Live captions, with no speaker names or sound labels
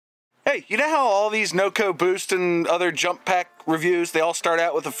Hey, you know how all these NOCO Boost and other jump pack reviews, they all start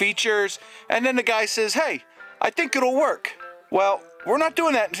out with the features, and then the guy says, hey, I think it'll work. Well, we're not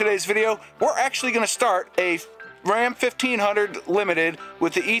doing that in today's video. We're actually going to start a Ram 1500 Limited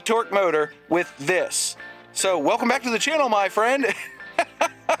with the eTorque motor with this. So welcome back to the channel, my friend.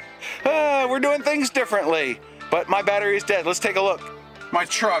 We're doing things differently, but my battery is dead. Let's take a look. My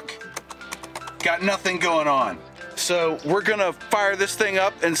truck got nothing going on. So we're gonna fire this thing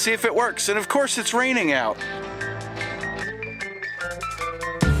up and see if it works. And of course it's raining out.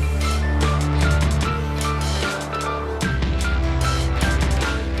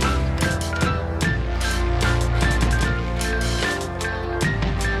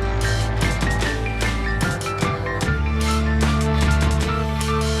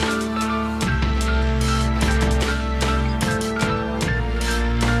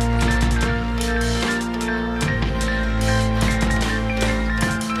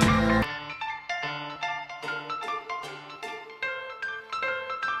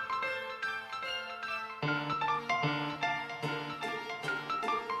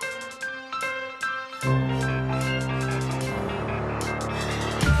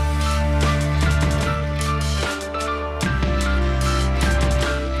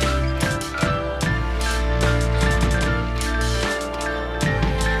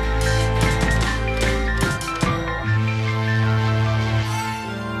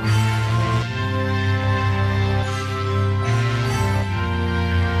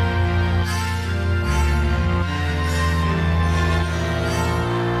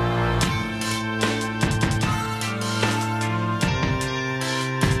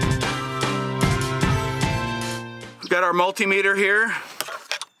 Got our multimeter here.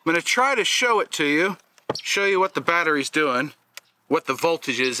 I'm going to try to show it to you, show you what the battery's doing, what the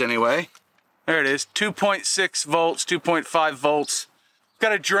voltage is anyway. There it is, 2.6 volts, 2.5 volts.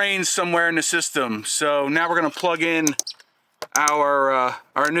 Got a drain somewhere in the system. So now we're going to plug in our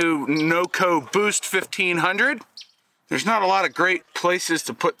new NOCO Boost 1500. There's not a lot of great places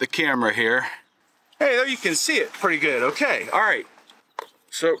to put the camera here. Hey, there you can see it pretty good. Okay, all right.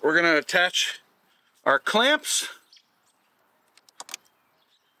 So we're going to attach our clamps.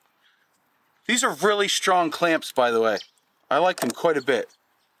 These are really strong clamps, by the way. I like them quite a bit.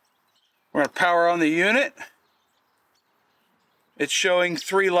 We're going to power on the unit. It's showing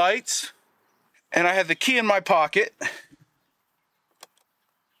 3 lights. And I have the key in my pocket.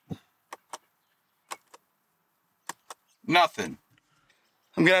 Nothing.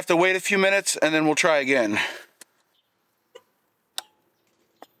 I'm going to have to wait a few minutes and then we'll try again.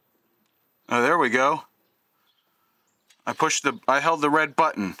 Oh, there we go. I held the red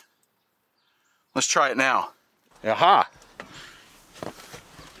button. Let's try it now. Aha!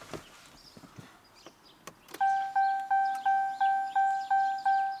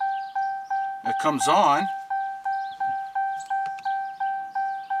 It comes on.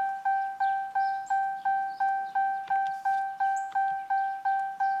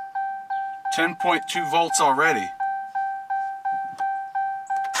 .2 volts already.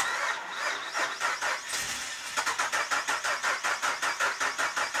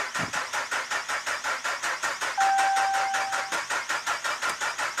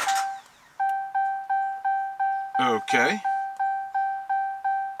 Okay.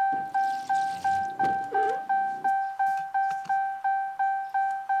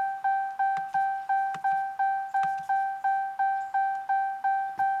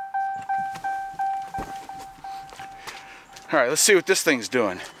 All right, let's see what this thing's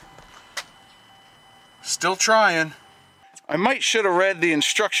doing. Still trying. I might should have read the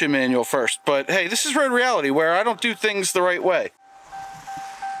instruction manual first, but hey, this is road reality where I don't do things the right way.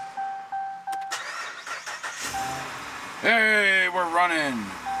 Hey, we're running.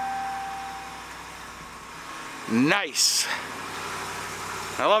 Nice.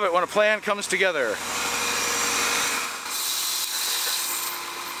 I love it when a plan comes together.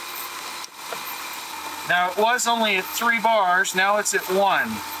 Now it was only at 3 bars, now it's at 1.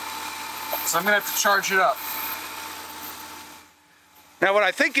 So I'm gonna have to charge it up. Now what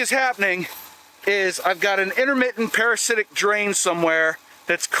I think is happening is I've got an intermittent parasitic drain somewhere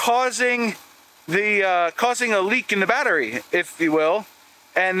that's causing a leak in the battery, if you will,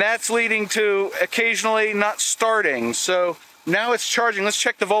 and that's leading to occasionally not starting. So now it's charging. Let's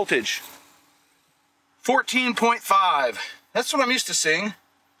check the voltage. 14.5. That's what I'm used to seeing.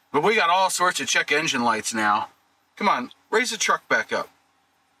 But we got all sorts of check engine lights now. Come on, raise the truck back up.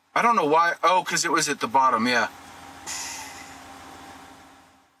 I don't know why. Oh, because it was at the bottom, yeah.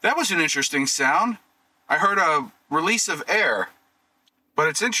 That was an interesting sound. I heard a release of air. But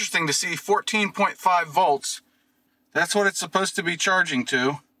it's interesting to see 14.5 volts. That's what it's supposed to be charging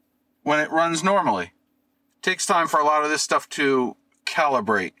to. when it runs normally. It takes time for a lot of this stuff to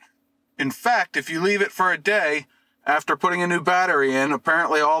calibrate. In fact, if you leave it for a day after putting a new battery in,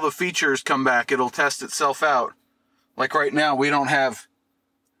 apparently all the features come back. It'll test itself out. Like right now we don't have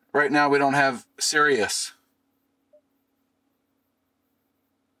Sirius.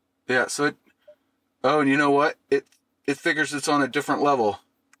 Yeah, so it, oh, and you know what? It figures it's on a different level.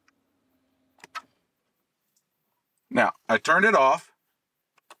 Now, I turned it off.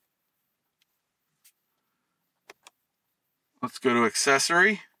 Let's go to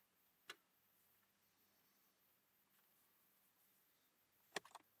accessory.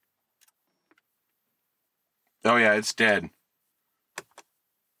 Oh yeah, it's dead.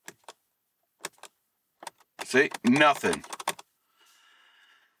 See? Nothing.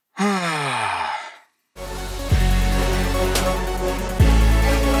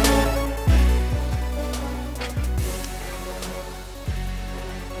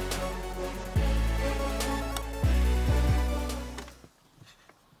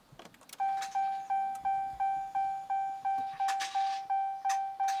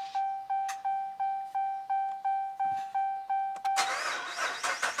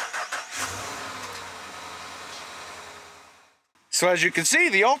 So as you can see,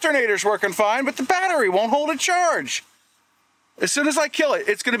 the alternator's working fine, but the battery won't hold a charge. As soon as I kill it,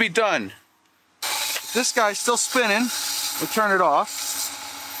 it's gonna be done. This guy's still spinning. We'll turn it off.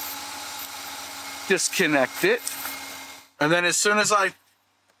 Disconnect it. And then as soon as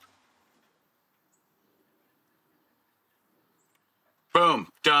boom,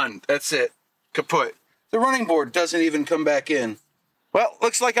 done. That's it. Kaput. The running board doesn't even come back in. Well,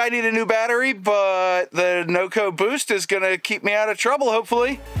 looks like I need a new battery, but the NOCO Boost is going to keep me out of trouble,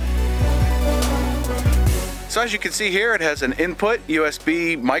 hopefully. So as you can see here, it has an input,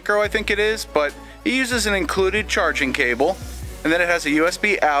 USB micro, I think it is, but it uses an included charging cable. And then it has a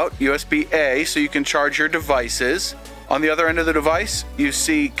USB out, USB A, so you can charge your devices. On the other end of the device, you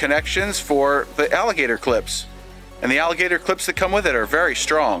see connections for the alligator clips. And the alligator clips that come with it are very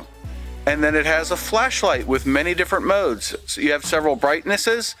strong. And then it has a flashlight with many different modes. So you have several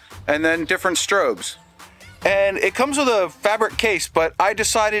brightnesses and then different strobes. And it comes with a fabric case, but I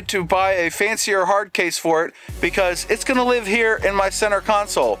decided to buy a fancier hard case for it because it's gonna live here in my center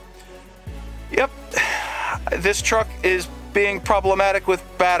console. Yep, this truck is being problematic with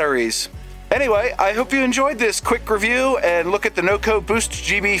batteries. Anyway, I hope you enjoyed this quick review and look at the NOCO Boost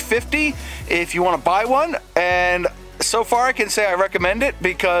GB50 if you want to buy one. And so far I can say I recommend it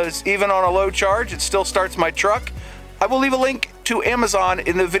because even on a low charge, it still starts my truck. I will leave a link to Amazon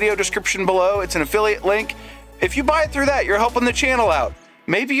in the video description below. It's an affiliate link. If you buy it through that, you're helping the channel out.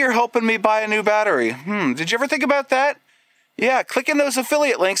 Maybe you're helping me buy a new battery. Did you ever think about that? Yeah, clicking those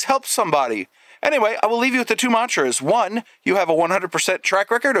affiliate links helps somebody. Anyway, I will leave you with the two mantras. 1, you have a 100%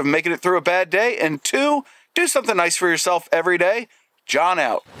 track record of making it through a bad day. And 2, do something nice for yourself every day. John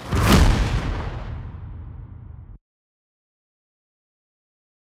out.